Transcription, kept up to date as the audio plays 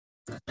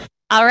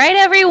All right,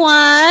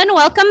 everyone,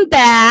 welcome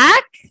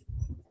back.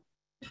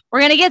 We're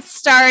going to get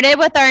started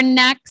with our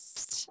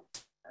next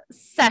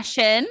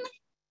session.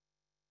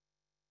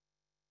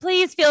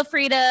 Please feel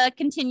free to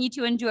continue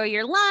to enjoy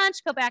your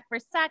lunch, go back for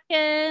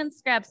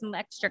seconds, grab some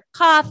extra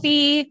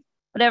coffee,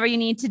 whatever you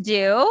need to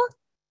do.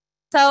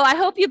 So I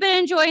hope you've been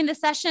enjoying the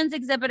sessions,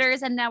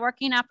 exhibitors, and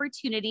networking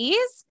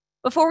opportunities.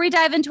 Before we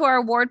dive into our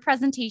award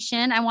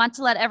presentation, I want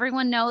to let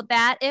everyone know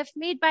that if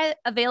made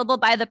available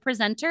by the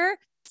presenter,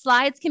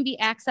 slides can be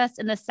accessed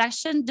in the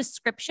session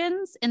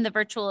descriptions in the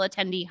virtual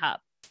attendee hub.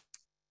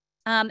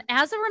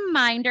 As a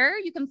reminder,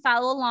 you can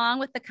follow along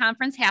with the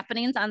conference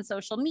happenings on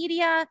social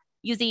media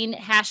using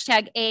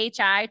hashtag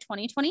AHI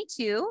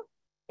 2022.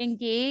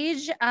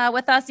 Engage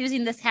with us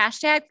using this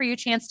hashtag for your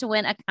chance to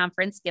win a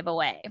conference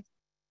giveaway.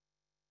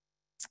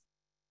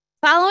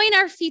 Following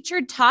our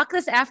featured talk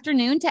this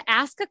afternoon, to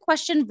ask a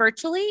question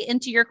virtually,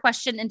 enter your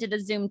question into the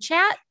Zoom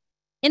chat.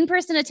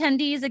 In-person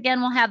attendees,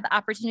 again, will have the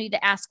opportunity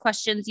to ask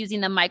questions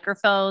using the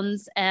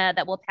microphones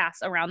that will pass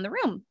around the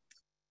room.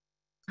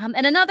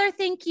 And another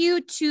thank you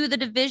to the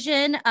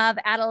Division of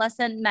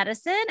Adolescent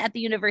Medicine at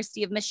the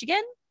University of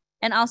Michigan,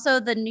 and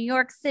also the New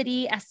York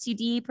City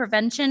STD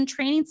Prevention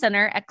Training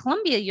Center at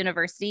Columbia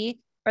University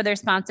for their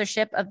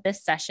sponsorship of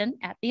this session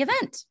at the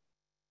event.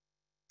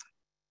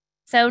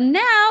 So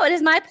now it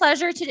is my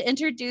pleasure to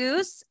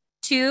introduce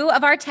two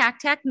of our TAC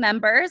TAC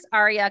members,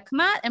 Aria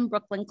Knappe and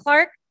Brooklyn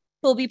Clark,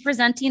 who will be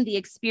presenting the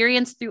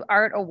Experience Through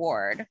Art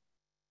Award.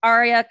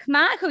 Aria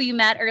Knappe, who you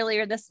met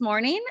earlier this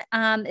morning,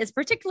 is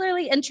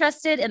particularly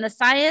interested in the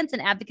science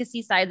and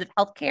advocacy sides of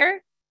healthcare.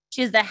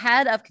 She is the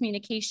head of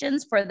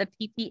communications for the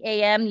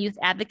PPAM Youth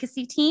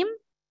Advocacy Team,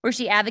 where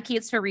she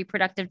advocates for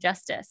reproductive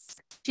justice.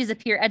 She's a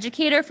peer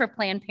educator for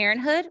Planned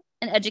Parenthood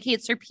and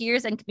educates her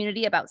peers and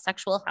community about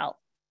sexual health.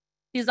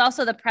 She's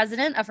also the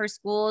president of her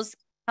school's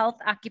Health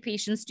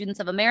Occupation Students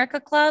of America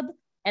Club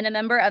and a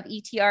member of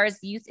ETR's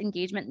Youth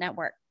Engagement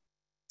Network.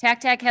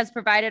 TAC TAC has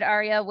provided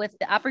Aria with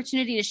the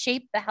opportunity to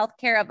shape the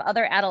healthcare of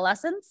other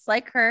adolescents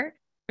like her,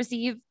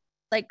 receive,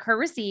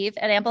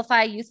 and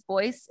amplify youth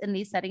voice in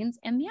these settings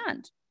and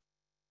beyond.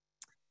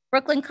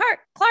 Brooklyn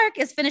Clark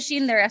is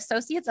finishing their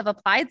Associates of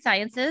Applied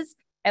Sciences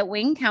at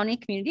Wayne County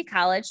Community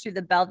College through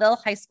the Belleville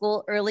High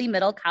School Early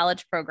Middle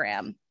College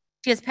program.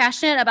 She is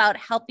passionate about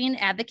helping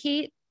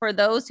advocate for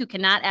those who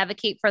cannot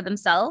advocate for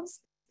themselves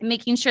and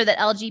making sure that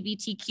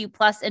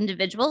LGBTQ+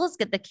 individuals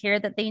get the care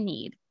that they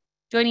need.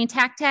 Joining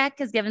TAC TAC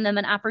has given them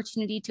an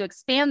opportunity to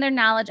expand their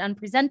knowledge on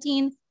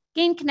presenting,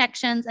 gain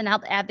connections, and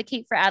help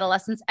advocate for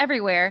adolescents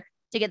everywhere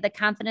to get the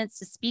confidence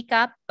to speak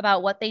up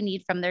about what they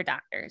need from their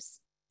doctors.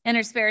 In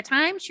her spare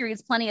time, she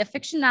reads plenty of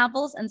fiction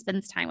novels and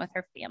spends time with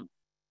her family.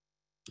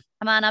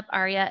 Come on up,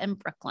 Aria and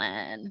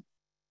Brooklyn.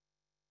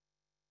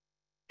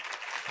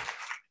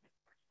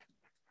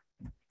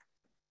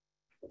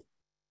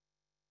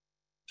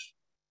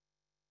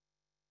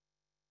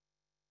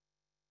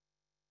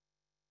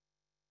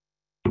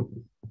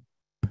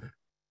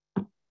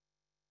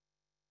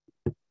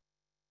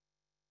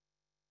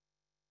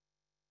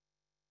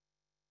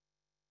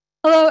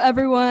 Hello,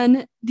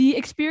 everyone. The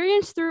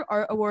Experience Through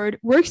Art Award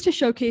works to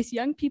showcase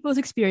young people's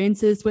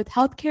experiences with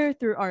healthcare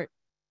through art.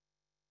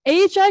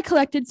 AHI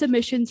collected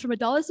submissions from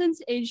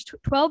adolescents aged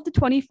 12 to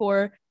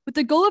 24 with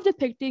the goal of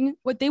depicting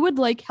what they would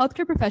like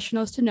healthcare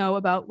professionals to know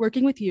about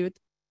working with youth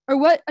or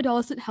what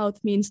adolescent health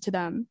means to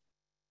them.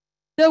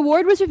 The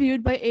award was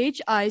reviewed by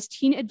AHI's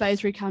Teen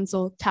Advisory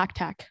Council, TAC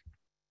TAC.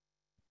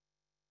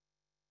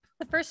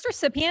 The first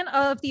recipient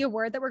of the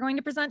award that we're going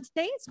to present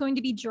today is going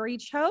to be Jorie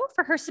Cho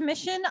for her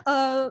submission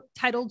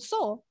titled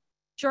Soul.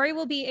 Jorie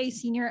will be a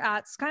senior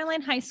at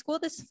Skyline High School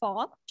this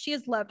fall. She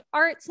has loved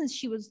art since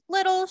she was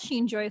little. She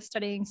enjoys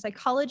studying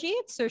psychology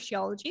and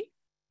sociology,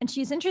 and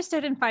she's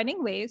interested in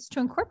finding ways to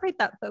incorporate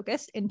that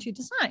focus into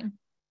design.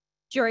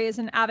 Jorie is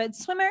an avid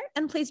swimmer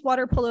and plays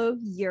water polo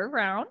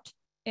year-round.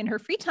 In her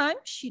free time,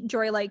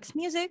 Jorie likes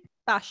music,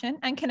 fashion,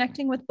 and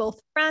connecting with both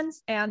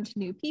friends and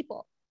new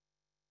people.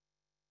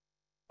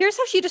 Here's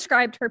how she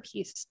described her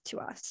piece to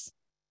us.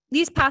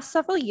 These past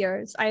several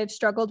years, I have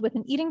struggled with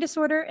an eating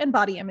disorder and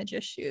body image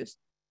issues.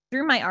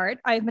 Through my art,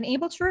 I have been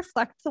able to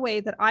reflect the way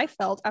that I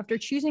felt after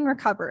choosing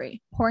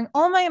recovery, pouring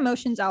all my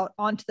emotions out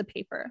onto the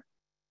paper.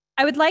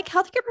 I would like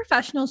healthcare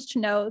professionals to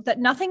know that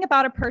nothing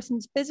about a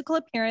person's physical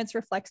appearance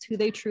reflects who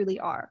they truly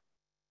are.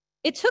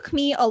 It took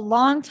me a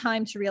long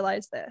time to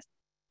realize this,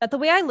 that the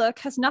way I look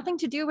has nothing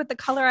to do with the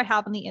color I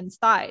have on the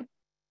inside.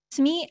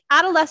 To me,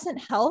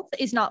 adolescent health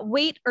is not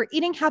weight or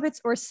eating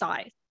habits or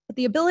size, but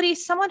the ability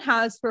someone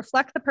has to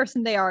reflect the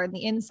person they are in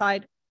the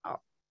inside out.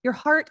 Your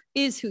heart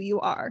is who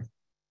you are.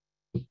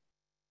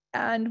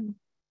 And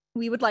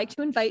we would like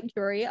to invite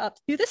Jorie up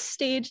to the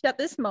stage at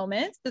this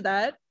moment so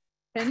that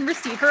she can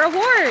receive her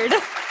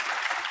award.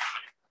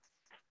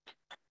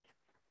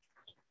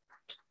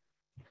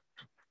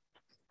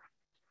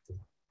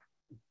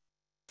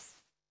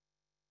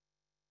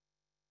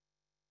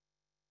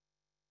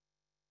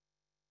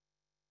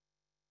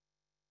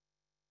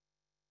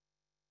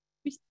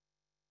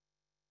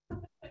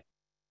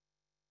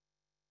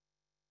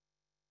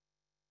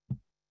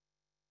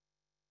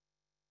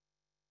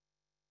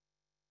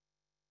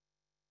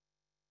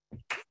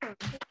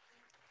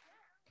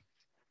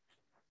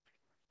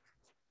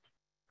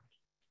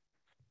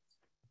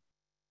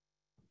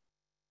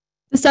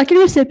 second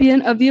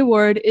recipient of the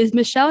award is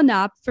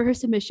Knappe for her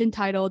submission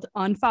titled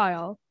On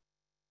File.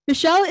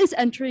 Michelle is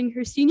entering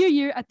her senior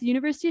year at the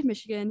University of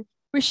Michigan,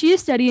 where she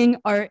is studying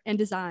art and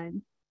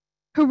design.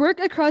 Her work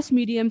across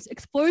mediums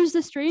explores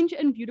the strange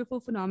and beautiful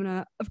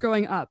phenomena of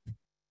growing up.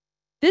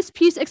 This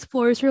piece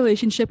explores her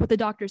relationship with the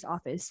doctor's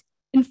office,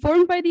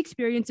 informed by the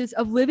experiences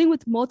of living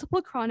with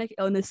multiple chronic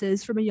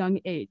illnesses from a young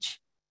age.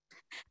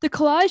 The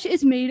collage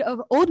is made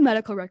of old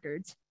medical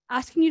records,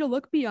 asking you to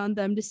look beyond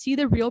them to see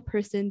the real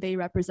person they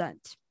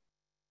represent.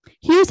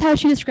 Here's how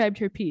she described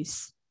her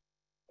piece.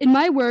 In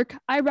my work,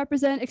 I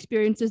represent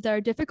experiences that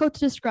are difficult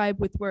to describe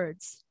with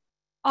words.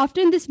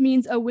 Often this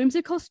means a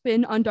whimsical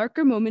spin on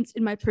darker moments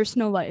in my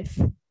personal life.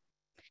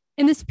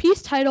 In this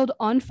piece titled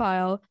On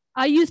File,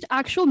 I used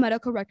actual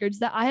medical records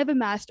that I have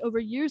amassed over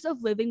years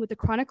of living with a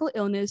chronic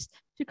illness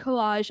to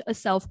collage a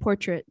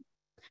self-portrait.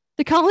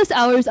 The countless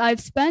hours I've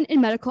spent in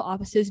medical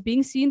offices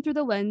being seen through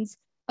the lens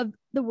of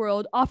the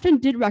world often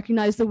did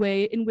recognize the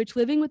way in which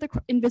living with an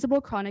invisible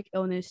chronic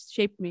illness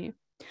shaped me.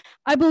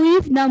 I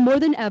believe now more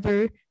than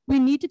ever, we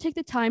need to take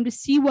the time to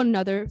see one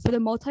another for the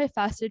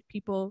multifaceted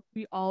people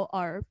we all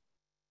are.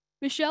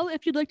 Michelle,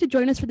 if you'd like to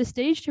join us for the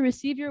stage to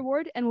receive your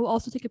award, and we'll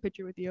also take a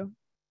picture with you.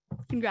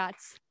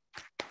 Congrats.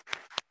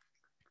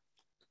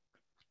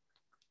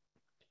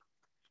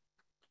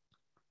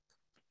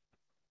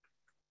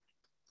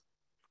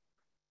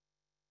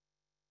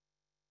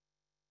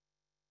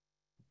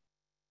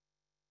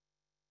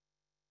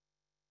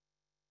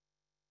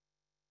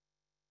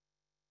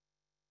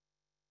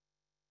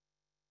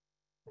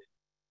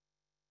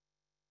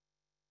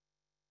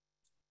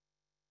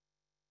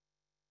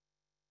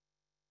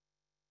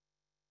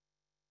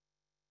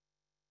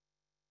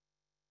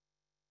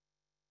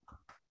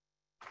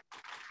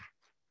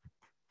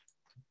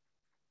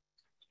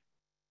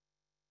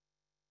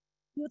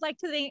 We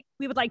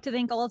would like to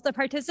thank all of the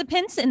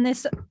participants in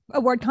this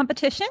award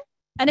competition.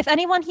 And if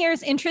anyone here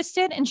is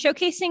interested in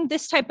showcasing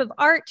this type of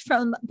art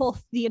from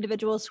both the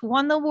individuals who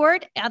won the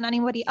award and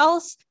anybody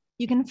else,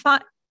 you can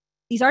find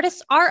these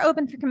artists are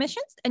open for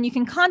commissions, and you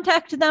can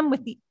contact them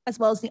as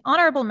well as the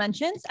honorable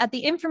mentions at the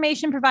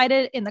information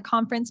provided in the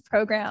conference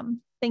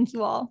program. Thank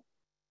you all.